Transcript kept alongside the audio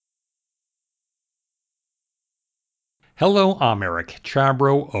Hello, I'm Eric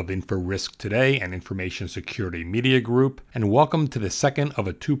Chabrow of InfoRisk Today and Information Security Media Group, and welcome to the second of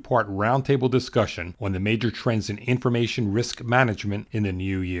a two-part roundtable discussion on the major trends in information risk management in the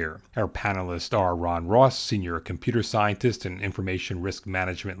new year. Our panelists are Ron Ross, Senior Computer Scientist and Information Risk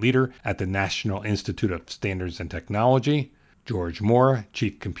Management Leader at the National Institute of Standards and Technology, George Moore,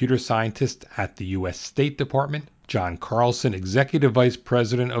 Chief Computer Scientist at the U.S. State Department, John Carlson, Executive Vice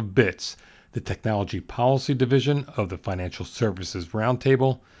President of BITS, the Technology Policy Division of the Financial Services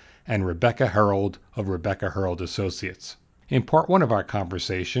Roundtable, and Rebecca Herold of Rebecca Herold Associates. In part one of our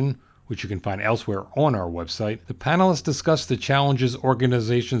conversation, which you can find elsewhere on our website, the panelists discussed the challenges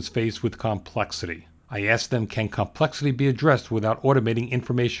organizations face with complexity. I asked them, can complexity be addressed without automating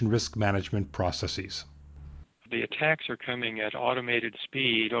information risk management processes? The attacks are coming at automated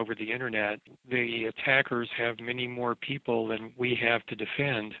speed over the internet. The attackers have many more people than we have to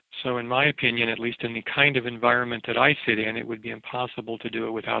defend. So in my opinion, at least in the kind of environment that I sit in, it would be impossible to do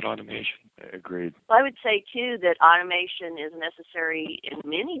it without automation. Agreed. Well, I would say, too, that automation is necessary in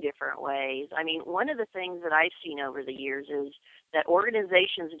many different ways. I mean, one of the things that I've seen over the years is that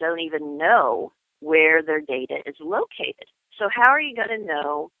organizations don't even know where their data is located. So how are you going to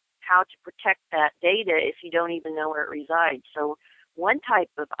know how to protect that data if you don't even know where it resides? So one type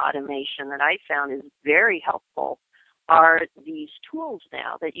of automation that I found is very helpful are these tools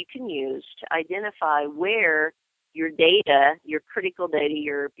now that you can use to identify where your data, your critical data,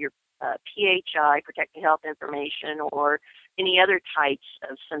 your PHI, protected health information, or any other types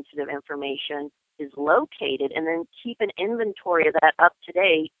of sensitive information is located, and then keep an inventory of that up to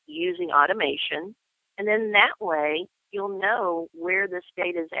date using automation. And then that way, you'll know where this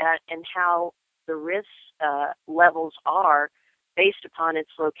data is at and how the risk levels are based upon its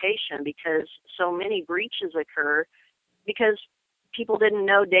location, because so many breaches occur because people didn't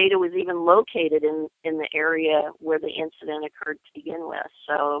know data was even located in the area where the incident occurred to begin with.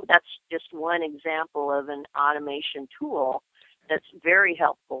 So that's just one example of an automation tool that's very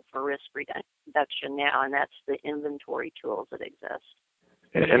helpful for risk reduction now, and that's the inventory tools that exist.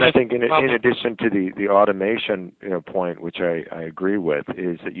 And I think in addition to the automation point, which I agree with,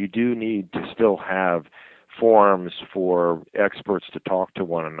 is that you do need to still have forums for experts to talk to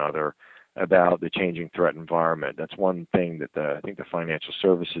one another about the changing threat environment. That's one thing that I think the financial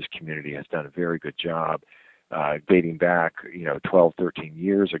services community has done a very good job dating back 12, 13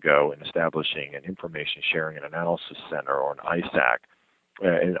 years ago in establishing an information sharing and analysis center, or an ISAC.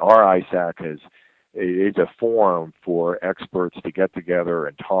 And our ISAC is a forum for experts to get together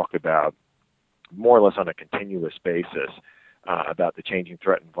and talk about, more or less on a continuous basis, about the changing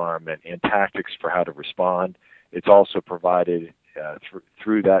threat environment and tactics for how to respond. It's also provided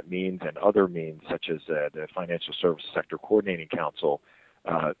through that means and other means, such as the Financial Services Sector Coordinating Council,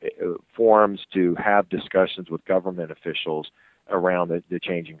 forums to have discussions with government officials around the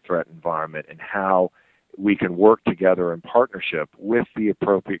changing threat environment and how we can work together in partnership with the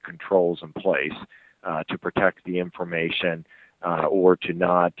appropriate controls in place to protect the information or to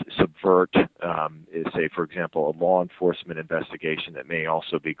not subvert, say, for example, a law enforcement investigation that may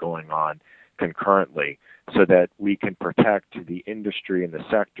also be going on concurrently, so that we can protect the industry and the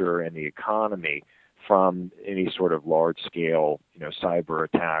sector and the economy from any sort of large-scale, cyber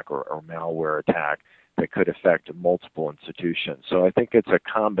attack or malware attack that could affect multiple institutions. So I think it's a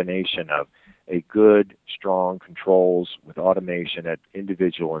combination of a good, strong controls with automation at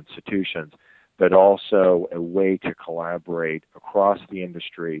individual institutions, but also a way to collaborate across the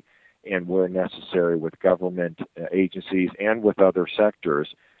industry and, where necessary, with government agencies and with other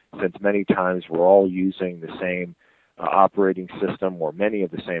sectors, since many times we're all using the same operating system, or many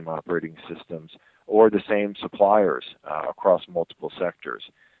of the same operating systems, or the same suppliers across multiple sectors.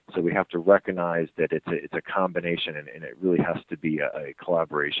 So we have to recognize that it's a combination, and it really has to be a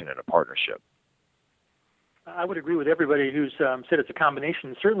collaboration and a partnership. I would agree with everybody who's said it's a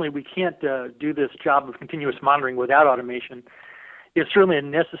combination. Certainly we can't do this job of continuous monitoring without automation. It's certainly a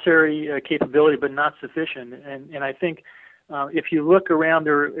necessary capability, but not sufficient. And I think if you look around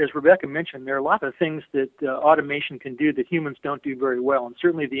there, as Rebecca mentioned, there are a lot of things that automation can do that humans don't do very well. And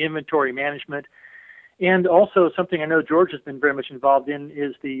certainly the inventory management, and also something I know George has been very much involved in,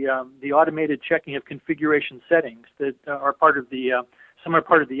 is the automated checking of configuration settings that are part of some are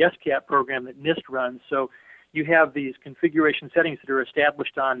part of the SCAP program that NIST runs. So you have these configuration settings that are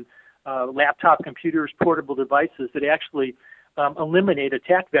established on laptop computers, portable devices, that actually eliminate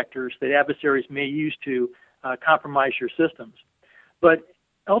attack vectors that adversaries may use to compromise your systems. But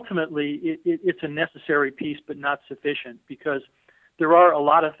ultimately, it's a necessary piece, but not sufficient, because there are a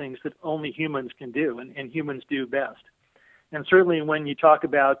lot of things that only humans can do, and humans do best. And certainly when you talk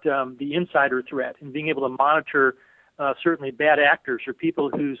about the insider threat and being able to monitor certainly bad actors or people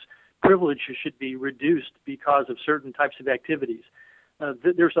whose privileges should be reduced because of certain types of activities.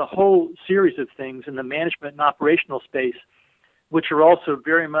 There's a whole series of things in the management and operational space which are also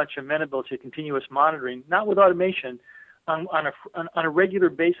very much amenable to continuous monitoring, not with automation, on a regular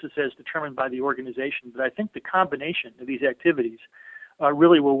basis as determined by the organization. But I think the combination of these activities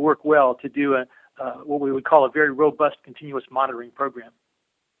really will work well to do what we would call a very robust continuous monitoring program.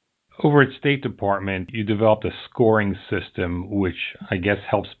 Over at State Department, you developed a scoring system which I guess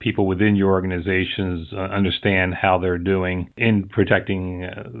helps people within your organizations understand how they're doing in protecting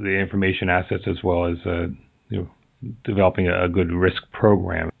the information assets as well as developing a good risk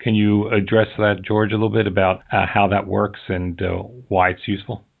program. Can you address that, George, a little bit about how that works and why it's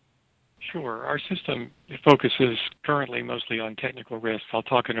useful? Sure. Our system focuses currently mostly on technical risks. I'll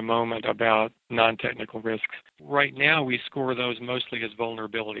talk in a moment about non-technical risks. Right now, we score those mostly as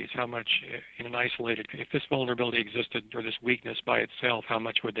vulnerabilities. How much in an isolated, if this vulnerability existed or this weakness by itself, how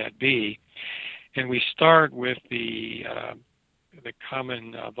much would that be? And we start with the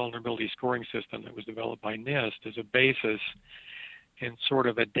common vulnerability scoring system that was developed by NIST as a basis and sort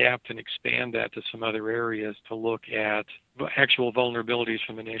of adapt and expand that to some other areas to look at actual vulnerabilities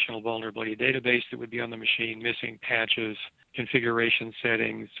from the National Vulnerability Database that would be on the machine, missing patches, configuration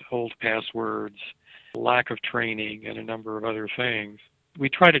settings, old passwords, lack of training, and a number of other things. We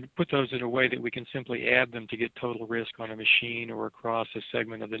try to put those in a way that we can simply add them to get total risk on a machine or across a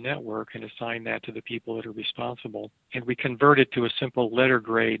segment of the network and assign that to the people that are responsible. And we convert it to a simple letter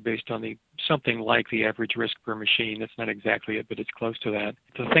grade based on something like the average risk per machine. That's not exactly it, but it's close to that.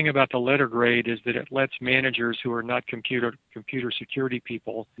 The thing about the letter grade is that it lets managers who are not computer security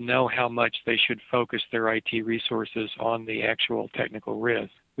people know how much they should focus their IT resources on the actual technical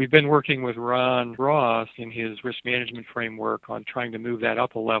risk. We've been working with Ron Ross in his risk management framework on trying to move that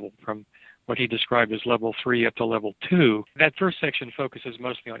up a level from what he described as level 3 up to level 2. That first section focuses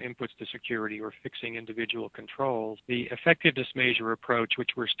mostly on inputs to security or fixing individual controls. The effectiveness measure approach,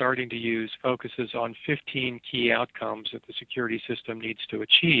 which we're starting to use, focuses on 15 key outcomes that the security system needs to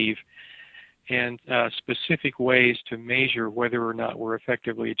achieve and specific ways to measure whether or not we're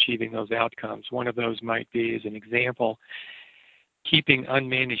effectively achieving those outcomes. One of those might be, as an example, keeping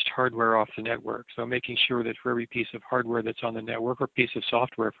unmanaged hardware off the network. So making sure that for every piece of hardware that's on the network, or piece of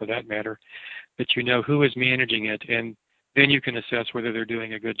software for that matter, that you know who is managing it, and then you can assess whether they're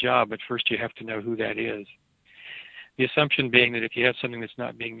doing a good job, but first you have to know who that is. The assumption being that if you have something that's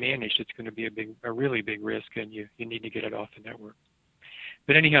not being managed, it's going to be a really big risk, and you need to get it off the network.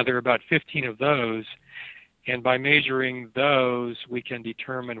 But anyhow, there are about 15 of those, and by measuring those, we can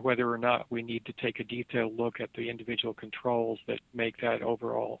determine whether or not we need to take a detailed look at the individual controls that make that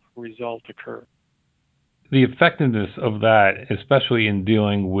overall result occur. The effectiveness of that, especially in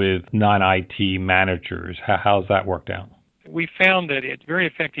dealing with non-IT managers, how's that worked out? We found that it's very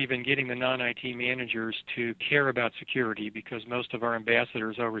effective in getting the non-IT managers to care about security, because most of our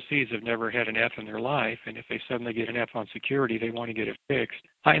ambassadors overseas have never had an F in their life, and if they suddenly get an F on security, they want to get it fixed.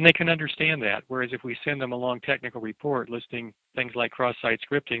 And they can understand that, whereas if we send them a long technical report listing things like cross-site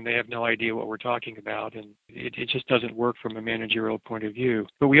scripting, they have no idea what we're talking about, and it just doesn't work from a managerial point of view.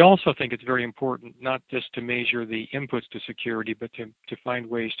 But we also think it's very important not just to measure the inputs to security, but to find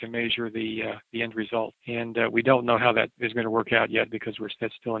ways to measure the end result. And we don't know how that is going to work out yet, because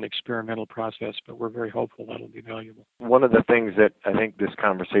that's still an experimental process, but we're very hopeful that'll be valuable. One of the things that I think this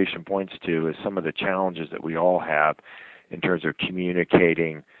conversation points to is some of the challenges that we all have in terms of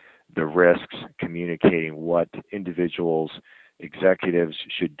communicating the risks, communicating what individuals, executives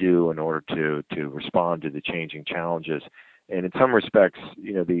should do in order to respond to the changing challenges. And in some respects,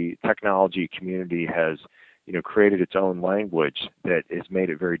 the technology community has created its own language that has made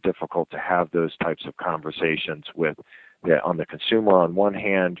it very difficult to have those types of conversations with on the consumer on one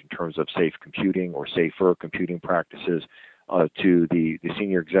hand, in terms of safe computing or safer computing practices, to the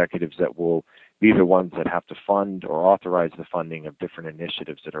senior executives that will be the ones that have to fund or authorize the funding of different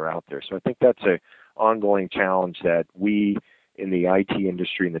initiatives that are out there. So I think that's an ongoing challenge that we in the IT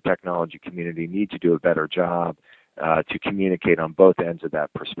industry and the technology community need to do a better job to communicate on both ends of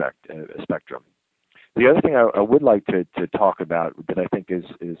that spectrum. The other thing I would like to talk about that I think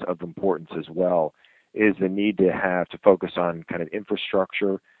is of importance as well is the need to focus on kind of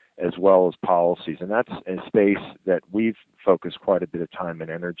infrastructure as well as policies. And that's a space that we've focused quite a bit of time and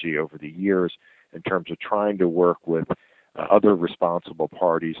energy over the years in terms of trying to work with other responsible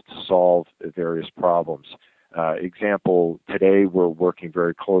parties to solve various problems. Example, today we're working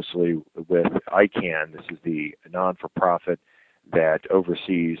very closely with ICANN. This is the non-for-profit that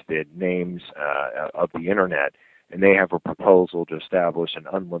oversees the names of the Internet, and they have a proposal to establish an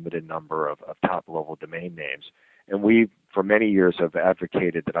unlimited number of top-level domain names. And we, for many years, have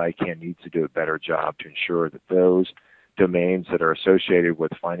advocated that ICANN needs to do a better job to ensure that those domains that are associated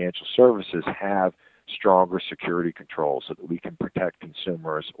with financial services have stronger security controls so that we can protect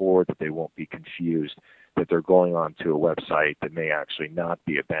consumers, or that they won't be confused that they're going onto a website that may actually not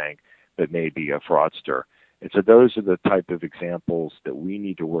be a bank, but may be a fraudster. And so those are the type of examples that we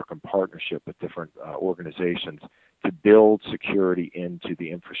need to work in partnership with different organizations to build security into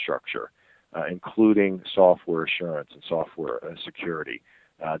the infrastructure, including software assurance and software security.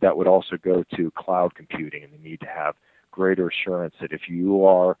 That would also go to cloud computing and the need to have greater assurance that if you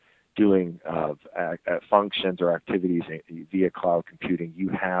are doing functions or activities via cloud computing, you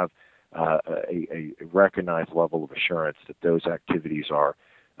have a recognized level of assurance that those activities are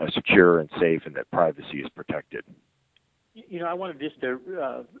secure and safe and that privacy is protected. I wanted just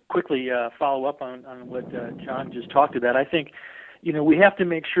to quickly follow up on what John just talked about. I think, we have to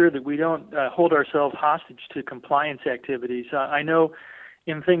make sure that we don't hold ourselves hostage to compliance activities. I know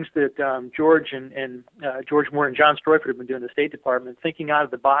in things that George Moore and John Stroifert have been doing in the State Department, thinking out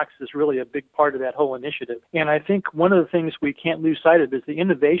of the box is really a big part of that whole initiative. And I think one of the things we can't lose sight of is the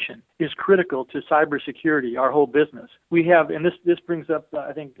innovation is critical to cybersecurity, our whole business. We have, and this brings up,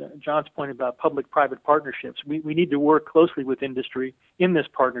 I think, John's point about public-private partnerships. We need to work closely with industry in this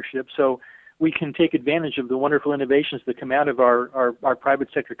partnership so we can take advantage of the wonderful innovations that come out of our private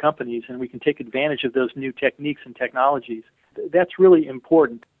sector companies, and we can take advantage of those new techniques and technologies. That's really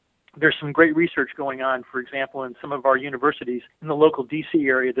important. There's some great research going on, for example, in some of our universities in the local D.C.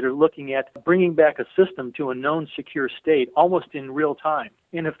 area that are looking at bringing back a system to a known secure state almost in real time.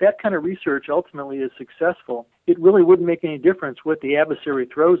 And if that kind of research ultimately is successful, it really wouldn't make any difference what the adversary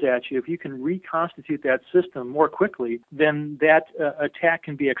throws at you. If you can reconstitute that system more quickly, then that attack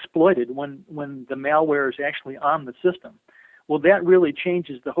can be exploited when the malware is actually on the system. Well, that really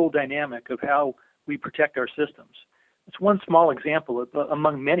changes the whole dynamic of how we protect our systems. It's one small example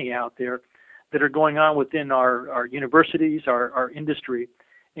among many out there that are going on within our universities, our industry.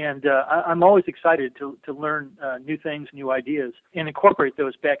 And I'm always excited to learn new things, new ideas, and incorporate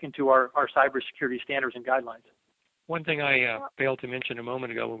those back into our cybersecurity standards and guidelines. One thing I failed to mention a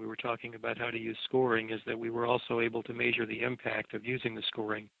moment ago when we were talking about how to use scoring is that we were also able to measure the impact of using the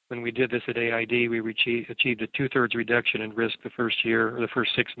scoring. When we did this at AID, we achieved a 2/3 reduction in risk the first year, or the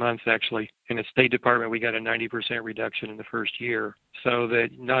first 6 months actually. In the State Department, we got a 90% reduction in the first year. So that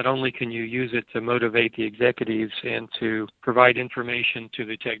not only can you use it to motivate the executives and to provide information to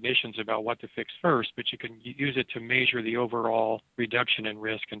the technicians about what to fix first, but you can use it to measure the overall reduction in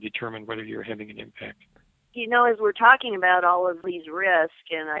risk and determine whether you're having an impact. As we're talking about all of these risks,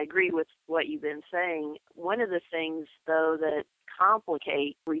 and I agree with what you've been saying, one of the things, though, that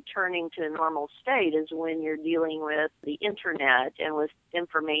complicate returning to a normal state is when you're dealing with the Internet and with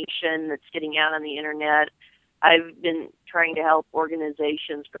information that's getting out on the Internet. I've been trying to help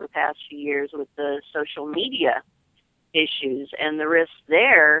organizations for the past few years with the social media issues, and the risks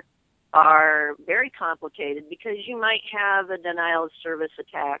there are very complicated because you might have a denial of service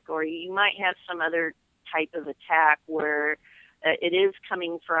attack, or you might have some other type of attack where it is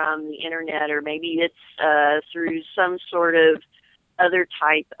coming from the Internet, or maybe it's through some sort of other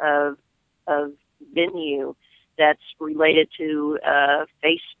type of venue that's related to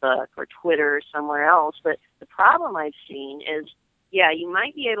Facebook or Twitter or somewhere else. But the problem I've seen is, you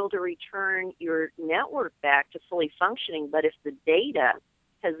might be able to return your network back to fully functioning, but if the data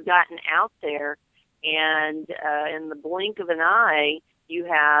has gotten out there and in the blink of an eye, you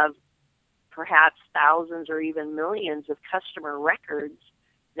have perhaps thousands or even millions of customer records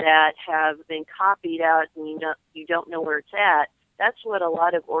that have been copied out and you don't know where it's at. That's what a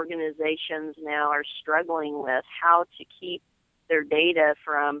lot of organizations now are struggling with, how to keep their data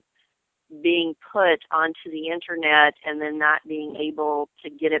from being put onto the Internet and then not being able to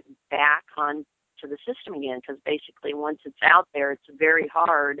get it back onto the system again, because basically once it's out there, it's very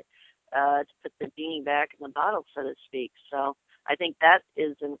hard to put the genie back in the bottle, so to speak. So I think that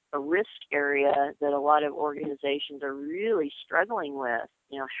is a risk area that a lot of organizations are really struggling with,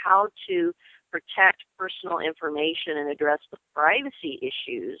 how to protect personal information and address the privacy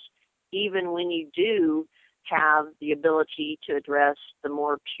issues, even when you do have the ability to address the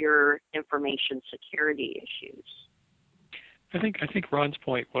more pure information security issues. I think Ron's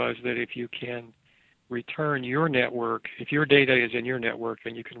point was that if you can return your network, if your data is in your network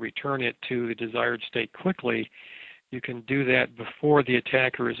and you can return it to the desired state quickly, you can do that before the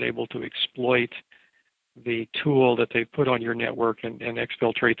attacker is able to exploit the tool that they put on your network and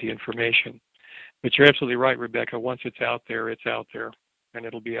exfiltrate the information. But you're absolutely right, Rebecca. Once it's out there, and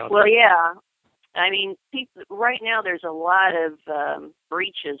it'll be out there. Well, yeah. I mean, right now there's a lot of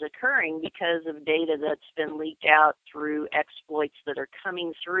breaches occurring because of data that's been leaked out through exploits that are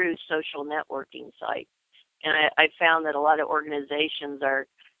coming through social networking sites. And I found that a lot of organizations are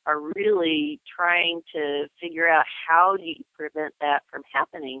really trying to figure out how do you prevent that from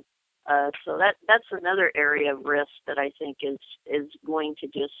happening. So that's another area of risk that I think is going to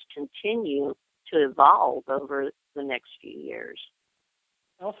just continue to evolve over the next few years.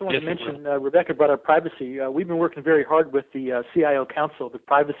 I also want to mention, Rebecca brought up privacy. We've been working very hard with the CIO Council, the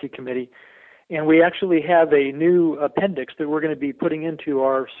Privacy Committee, and we actually have a new appendix that we're going to be putting into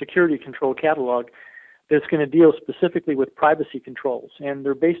our security control catalog that's going to deal specifically with privacy controls. And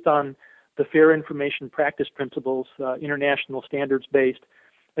they're based on the Fair Information Practice Principles, international standards-based.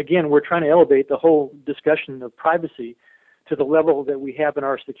 Again, we're trying to elevate the whole discussion of privacy to the level that we have in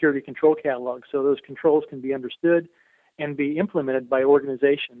our security control catalog, so those controls can be understood and be implemented by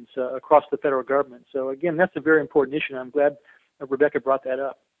organizations across the federal government. So again, that's a very important issue, and I'm glad Rebecca brought that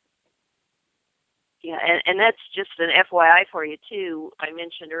up. Yeah, and that's just an FYI for you, too. I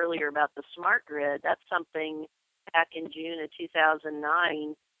mentioned earlier about the smart grid. That's something back in June of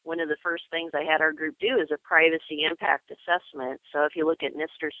 2009, one of the first things I had our group do is a privacy impact assessment. So if you look at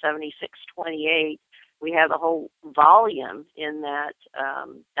NISTR 7628, we have a whole volume in that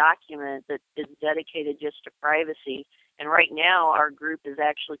document that is dedicated just to privacy. And right now, our group is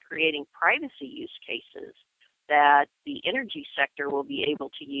actually creating privacy use cases that the energy sector will be able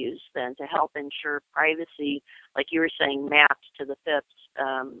to use then to help ensure privacy, like you were saying, mapped to the FIPS,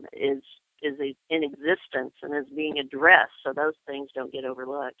 is in existence and is being addressed, so those things don't get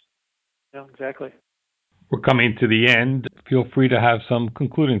overlooked. Yeah, exactly. We're coming to the end. Feel free to have some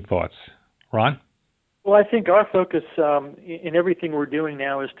concluding thoughts. Ron? Well, I think our focus in everything we're doing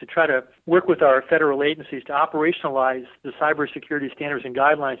now is to try to work with our federal agencies to operationalize the cybersecurity standards and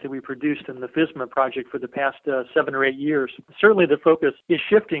guidelines that we produced in the FISMA project for the past 7 or 8 years. Certainly the focus is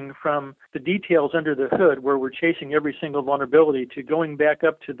shifting from the details under the hood, where we're chasing every single vulnerability, to going back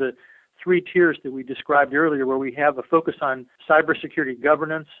up to the 3 tiers that we described earlier, where we have a focus on cybersecurity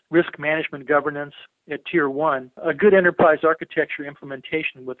governance, risk management governance at Tier 1, a good enterprise architecture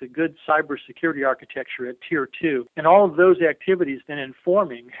implementation with a good cybersecurity architecture at Tier 2, and all of those activities then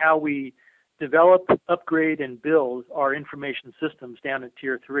informing how we develop, upgrade, and build our information systems down at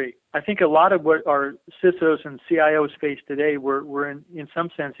Tier 3. I think a lot of what our CISOs and CIOs face today, we're in some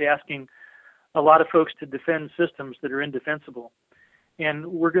sense asking a lot of folks to defend systems that are indefensible. And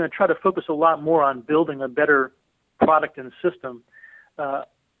we're going to try to focus a lot more on building a better product and system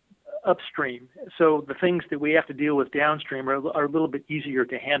upstream. So the things that we have to deal with downstream are a little bit easier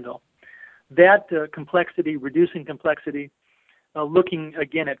to handle. That complexity, reducing complexity, looking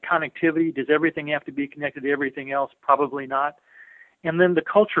again at connectivity. Does everything have to be connected to everything else? Probably not. And then the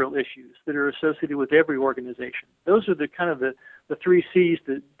cultural issues that are associated with every organization. Those are the kind of the 3 C's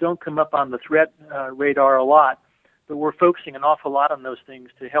that don't come up on the threat radar a lot. But we're focusing an awful lot on those things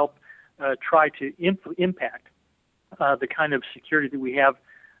to help try to impact the kind of security that we have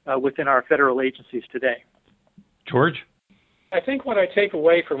within our federal agencies today. George? I think what I take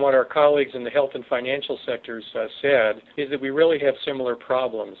away from what our colleagues in the health and financial sectors said is that we really have similar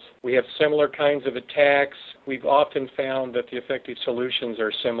problems. We have similar kinds of attacks. We've often found that the effective solutions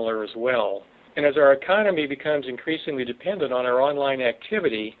are similar as well. And as our economy becomes increasingly dependent on our online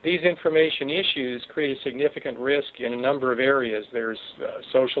activity, these information issues create a significant risk in a number of areas. There's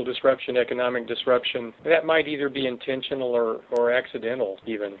social disruption, economic disruption. That might either be intentional or accidental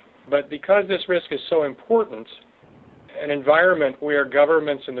even. But because this risk is so important, an environment where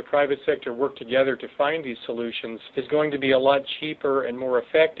governments and the private sector work together to find these solutions is going to be a lot cheaper and more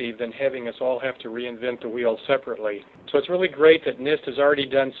effective than having us all have to reinvent the wheel separately. So it's really great that NIST has already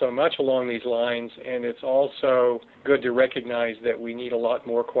done so much along these lines, and it's also good to recognize that we need a lot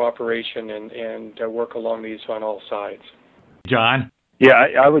more cooperation and work along these on all sides. John? Yeah,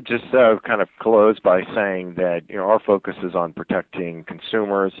 I would just kind of close by saying that our focus is on protecting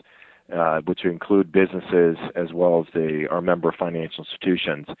consumers, which include businesses as well as our member financial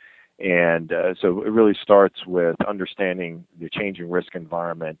institutions. And so it really starts with understanding the changing risk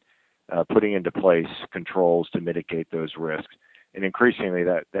environment, putting into place controls to mitigate those risks. And increasingly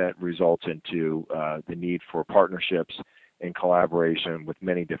that results into the need for partnerships and collaboration with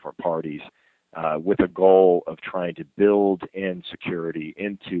many different parties with a goal of trying to build in security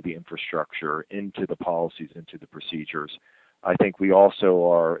into the infrastructure, into the policies, into the procedures. I think we also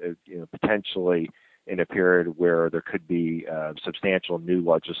are potentially in a period where there could be substantial new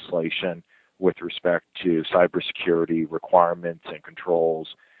legislation with respect to cybersecurity requirements and controls,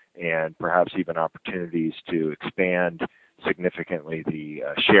 and perhaps even opportunities to expand significantly the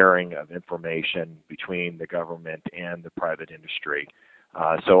sharing of information between the government and the private industry.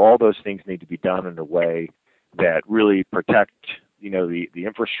 So all those things need to be done in a way that really protect, the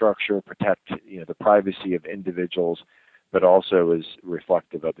infrastructure, protect, the privacy of individuals, but also is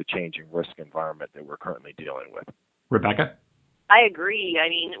reflective of the changing risk environment that we're currently dealing with. Rebecca? I agree. I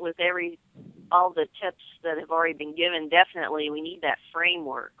mean, with all the tips that have already been given, definitely we need that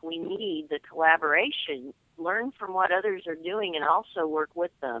framework. We need the collaboration. Learn from what others are doing and also work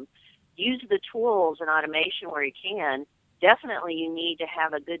with them. Use the tools and automation where you can. Definitely you need to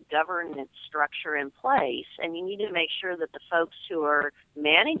have a good governance structure in place, and you need to make sure that the folks who are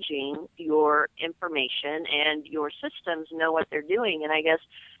managing your information and your systems know what they're doing. And I guess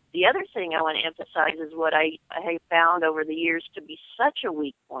the other thing I want to emphasize is what I have found over the years to be such a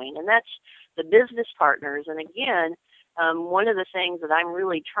weak point, and that's the business partners. And again, one of the things that I'm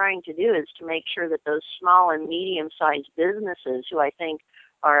really trying to do is to make sure that those small and medium-sized businesses, who I think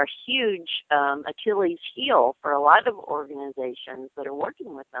are a huge Achilles heel for a lot of organizations that are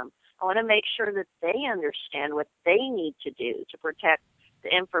working with them, I want to make sure that they understand what they need to do to protect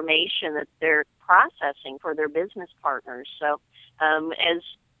the information that they're processing for their business partners. So as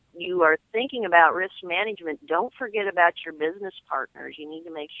you are thinking about risk management, don't forget about your business partners. You need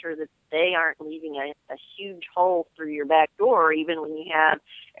to make sure that they aren't leaving a huge hole through your back door, even when you have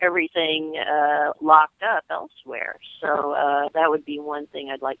everything locked up elsewhere. So that would be one thing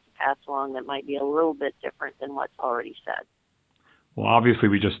I'd like to pass along that might be a little bit different than what's already said. Well, obviously,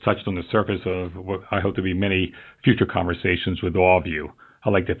 we just touched on the surface of what I hope to be many future conversations with all of you.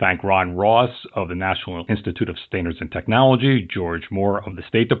 I'd like to thank Ron Ross of the National Institute of Standards and Technology, George Moore of the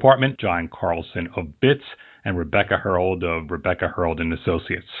State Department, John Carlson of BITS, and Rebecca Herold of Rebecca Herold &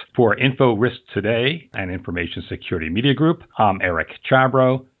 Associates. For Info Risk Today and Information Security Media Group, I'm Eric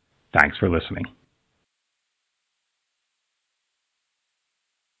Chabrow. Thanks for listening.